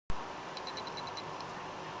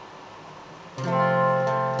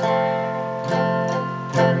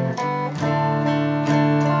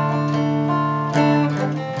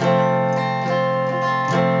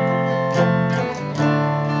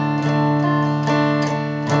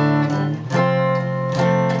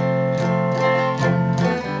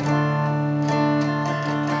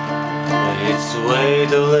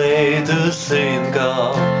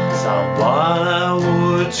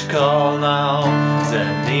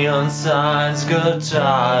neon signs go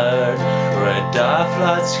tired, red eye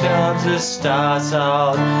flights count the stars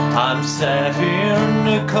out. I'm safe here in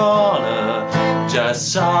the corner,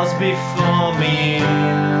 just south before me.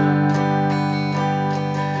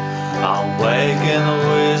 I'm waking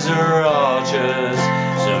with the roaches,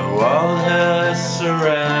 the world has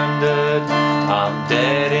surrendered. I'm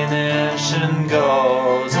dead in ancient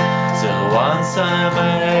ghosts, the ones I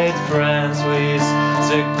made friends with.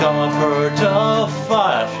 The comfort of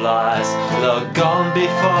fireflies, long gone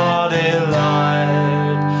before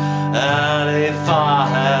daylight. And if I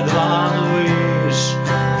had one wish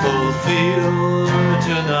fulfilled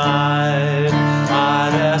tonight,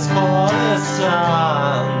 I'd ask for the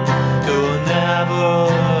sun to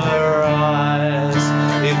never rise.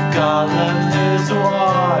 If God lent His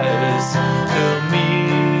voice to me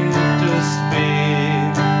to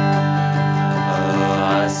speak,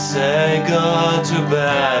 I say go to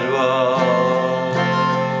bed, world.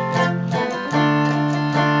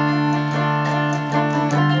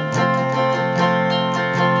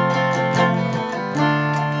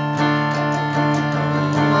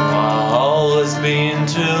 I've always been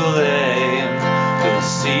too lame to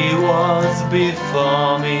see what's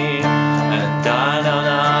before me, and dine on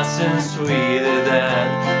nothing sweeter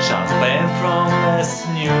than champagne from last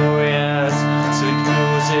New Year's, sweet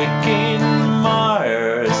music in my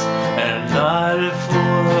ears, and a night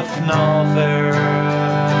full of nowhere.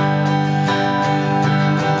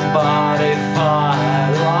 But if I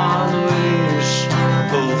had one wish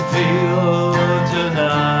fulfilled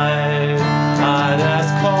tonight, I'd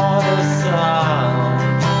ask for the sun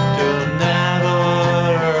to never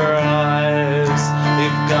rise.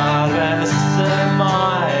 If God has a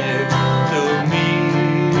mic to me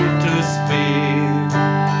to speak,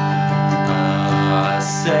 I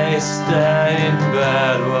say stay in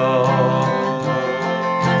bed.